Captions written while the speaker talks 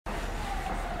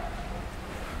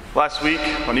Last week,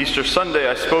 on Easter Sunday,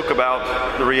 I spoke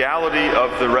about the reality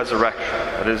of the resurrection.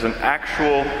 That is an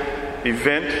actual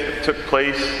event that took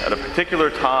place at a particular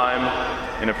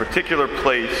time, in a particular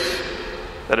place,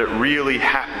 that it really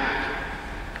happened.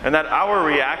 And that our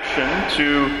reaction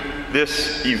to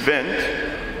this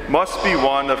event must be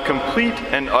one of complete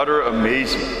and utter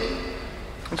amazement.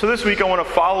 And so this week I want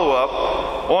to follow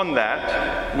up on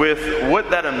that with what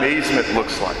that amazement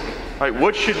looks like. Right?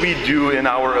 What should we do in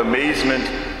our amazement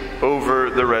over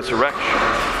the resurrection?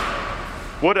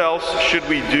 What else should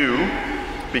we do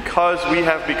because we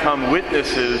have become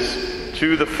witnesses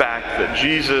to the fact that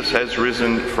Jesus has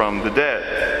risen from the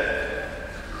dead?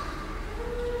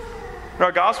 In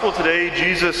our gospel today,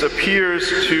 Jesus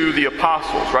appears to the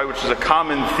apostles, right, which is a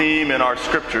common theme in our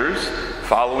scriptures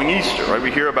following Easter, right? We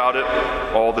hear about it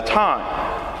all the time.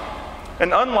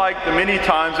 And unlike the many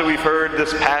times that we've heard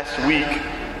this past week,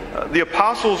 the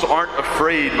apostles aren't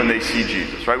afraid when they see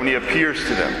Jesus, right? When he appears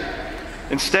to them.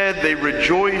 Instead, they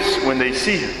rejoice when they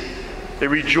see him. They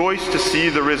rejoice to see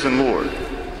the risen Lord.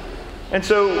 And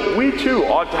so we too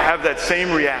ought to have that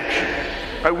same reaction.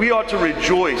 Right? We ought to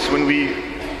rejoice when we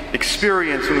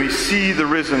experience, when we see the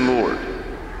risen Lord.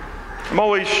 I'm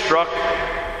always struck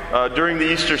during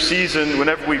the Easter season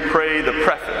whenever we pray the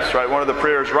preface, right? One of the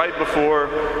prayers right before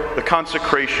the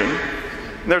consecration.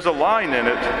 And there's a line in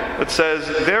it that says,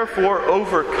 "Therefore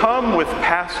overcome with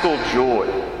paschal joy."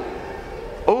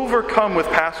 Overcome with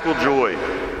paschal joy.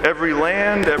 Every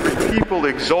land, every people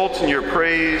exults in your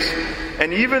praise,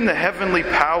 and even the heavenly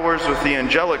powers with the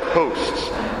angelic hosts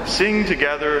sing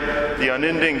together the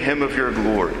unending hymn of your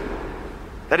glory.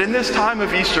 That in this time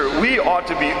of Easter, we ought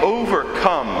to be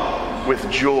overcome with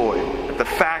joy at the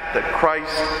fact that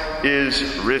Christ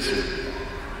is risen.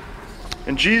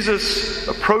 And Jesus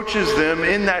approaches them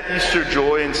in that Easter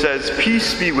joy and says,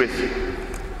 "Peace be with you."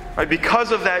 Right?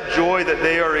 Because of that joy that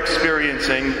they are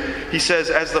experiencing, he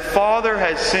says, "As the Father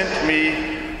has sent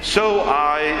me, so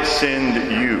I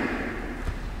send you."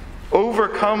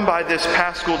 Overcome by this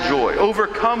paschal joy,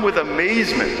 overcome with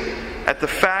amazement at the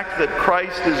fact that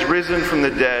Christ is risen from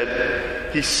the dead,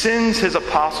 he sends his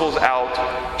apostles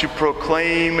out to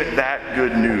proclaim that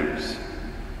good news.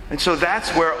 And so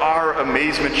that's where our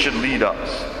amazement should lead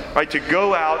us, right? To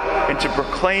go out and to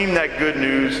proclaim that good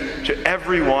news to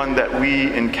everyone that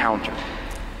we encounter.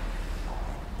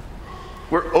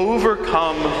 We're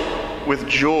overcome with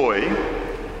joy.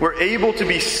 We're able to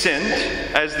be sent,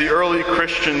 as the early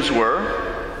Christians were,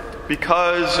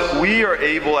 because we are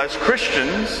able, as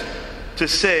Christians, to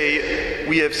say,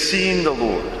 "We have seen the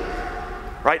Lord."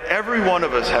 Right? Every one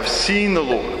of us have seen the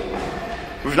Lord.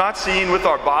 We've not seen with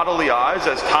our bodily eyes,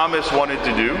 as Thomas wanted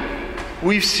to do.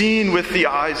 We've seen with the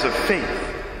eyes of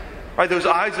faith. Right? Those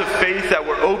eyes of faith that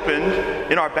were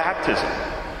opened in our baptism.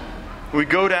 When we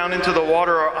go down into the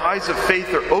water, our eyes of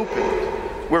faith are opened.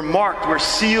 We're marked, we're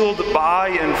sealed by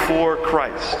and for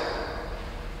Christ.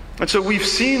 And so we've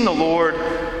seen the Lord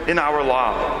in our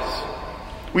lives.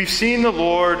 We've seen the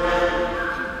Lord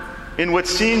in what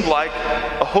seemed like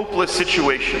a hopeless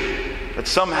situation that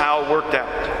somehow worked out.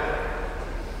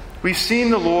 We've seen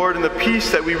the Lord in the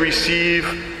peace that we receive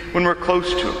when we're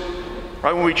close to him,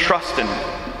 right? When we trust in him,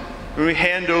 when we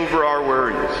hand over our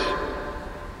worries.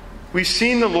 We've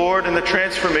seen the Lord in the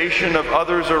transformation of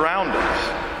others around us,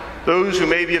 those who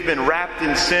maybe have been wrapped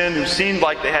in sin, who seemed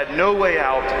like they had no way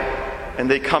out, and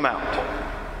they come out.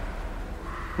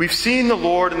 We've seen the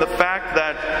Lord in the fact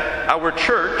that our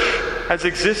church has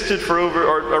existed for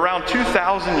around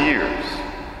 2,000 years.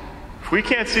 If we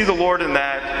can't see the Lord in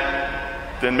that,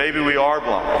 then maybe we are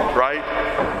blind, right?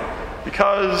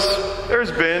 Because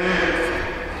there's been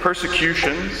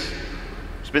persecutions,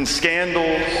 there's been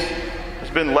scandals, there's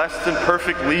been less than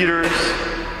perfect leaders,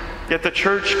 yet the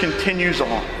church continues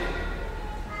on.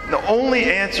 And the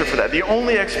only answer for that, the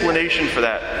only explanation for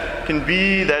that, can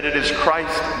be that it is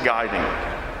Christ guiding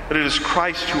it, that it is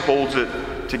Christ who holds it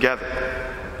together.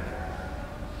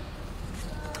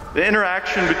 The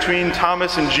interaction between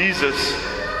Thomas and Jesus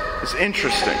is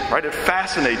interesting, right? It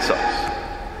fascinates us.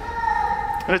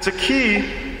 And it's a key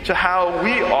to how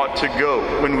we ought to go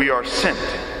when we are sent.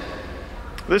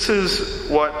 This is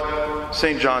what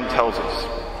St. John tells us.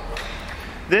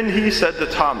 "Then he said to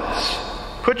Thomas,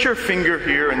 'Put your finger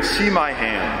here and see my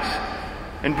hands,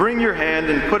 and bring your hand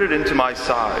and put it into my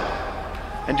side.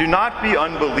 And do not be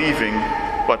unbelieving,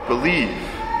 but believe.'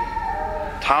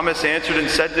 Thomas answered and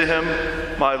said to him,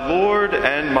 'My Lord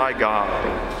and my God.'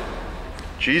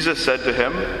 Jesus said to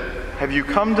him, 'Have you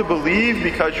come to believe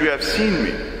because you have seen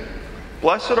me?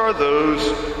 Blessed are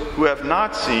those who have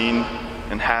not seen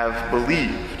and have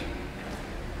believed.'"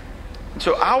 And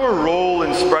so our role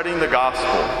in spreading the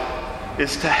gospel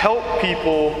is to help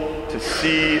people to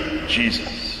see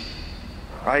Jesus.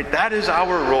 Right? That is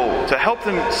our role, to help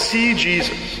them see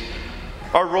Jesus.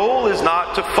 Our role is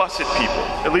not to fuss at people,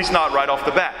 at least not right off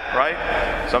the bat,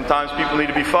 right? Sometimes people need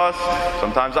to be fussed,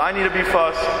 sometimes I need to be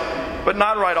fussed, but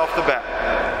not right off the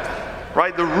bat.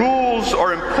 Right? The rules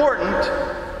are important,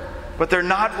 but they're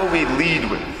not what we lead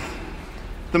with.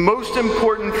 The most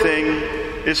important thing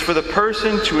is for the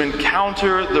person to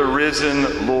encounter the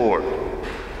risen Lord.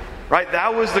 Right?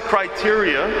 That was the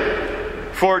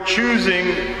criteria for choosing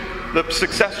the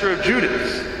successor of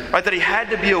Judas. Right? That he had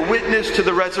to be a witness to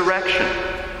the resurrection.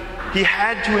 He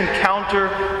had to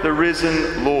encounter the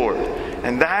risen Lord.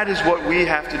 And that is what we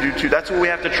have to do too. That's what we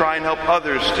have to try and help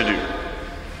others to do.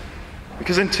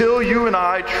 Because until you and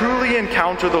I truly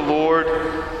encounter the Lord,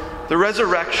 the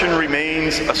resurrection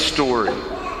remains a story.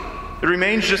 It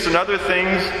remains just another thing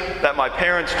that my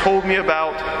parents told me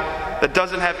about that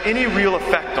doesn't have any real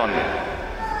effect on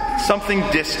me. Something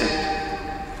distant.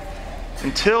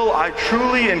 Until I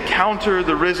truly encounter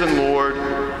the risen Lord,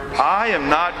 I am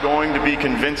not going to be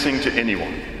convincing to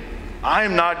anyone. I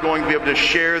am not going to be able to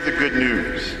share the good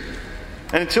news.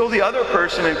 And until the other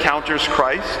person encounters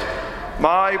Christ,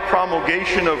 my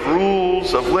promulgation of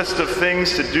rules, of list of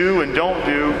things to do and don't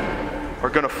do, are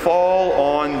going to fall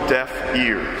on deaf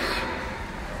ears.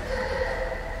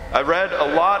 I read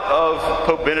a lot of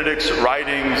Pope Benedict's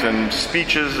writings and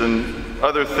speeches and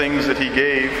other things that he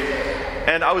gave,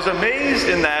 and I was amazed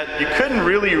in that you couldn't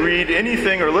really read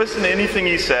anything or listen to anything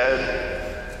he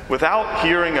said without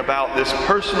hearing about this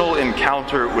personal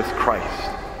encounter with Christ.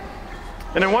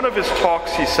 And in one of his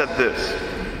talks he said this: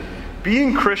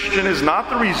 being Christian is not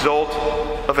the result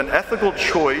of an ethical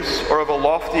choice or of a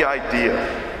lofty idea,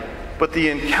 but the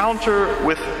encounter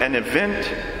with an event,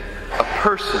 a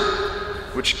person,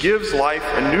 which gives life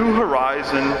a new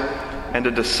horizon and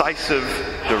a decisive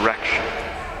direction.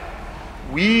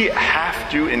 We have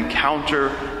to encounter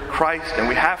Christ, and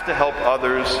we have to help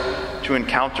others to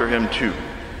encounter him too.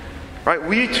 Right?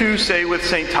 We too say with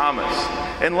St. Thomas,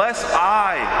 unless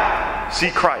I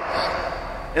see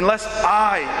Christ, unless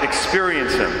I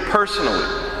experience him personally,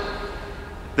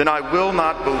 then I will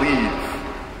not believe.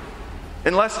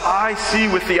 Unless I see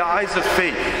with the eyes of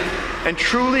faith and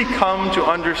truly come to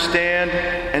understand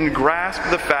and grasp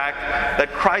the fact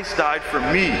that Christ died for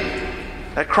me,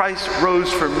 that Christ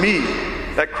rose for me,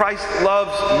 that Christ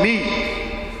loves me,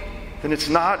 then it's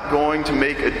not going to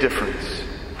make a difference.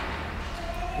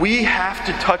 We have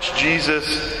to touch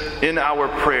Jesus in our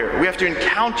prayer. We have to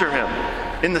encounter him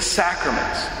in the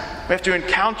sacraments. We have to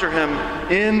encounter him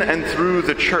in and through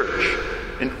the church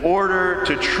in order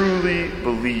to truly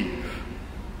believe.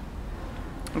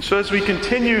 And so as we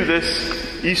continue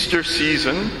this Easter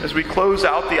season, as we close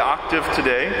out the octave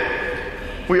today,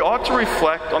 we ought to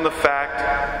reflect on the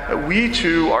fact that we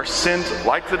too are sent,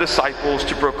 like the disciples,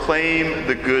 to proclaim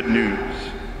the good news.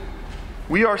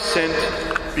 We are sent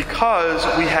because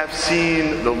we have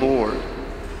seen the Lord.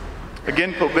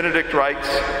 Again, Pope Benedict writes,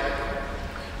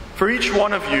 "For each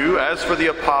one of you, as for the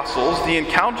apostles, the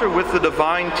encounter with the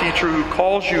divine teacher who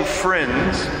calls you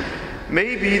friends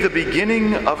may be the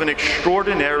beginning of an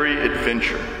extraordinary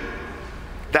adventure.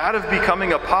 That of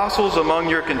becoming apostles among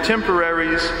your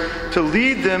contemporaries, to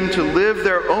lead them to live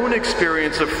their own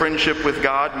experience of friendship with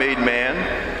God made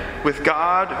man, with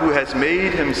God who has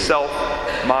made himself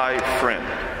my friend."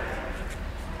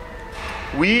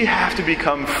 We have to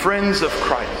become friends of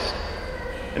Christ.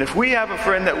 And if we have a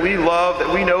friend that we love, that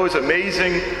we know is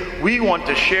amazing, we want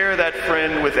to share that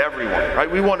friend with everyone, right?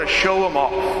 We want to show him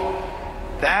off.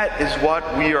 That is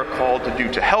what we are called to do,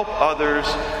 to help others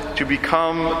to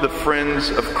become the friends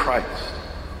of Christ.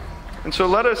 And so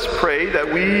let us pray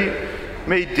that we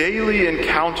may daily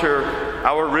encounter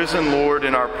our risen Lord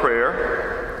in our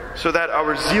prayer, so that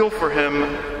our zeal for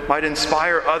him might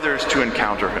inspire others to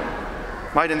encounter him,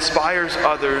 might inspire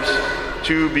others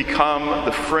to become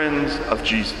the friends of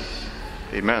Jesus.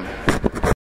 Amen.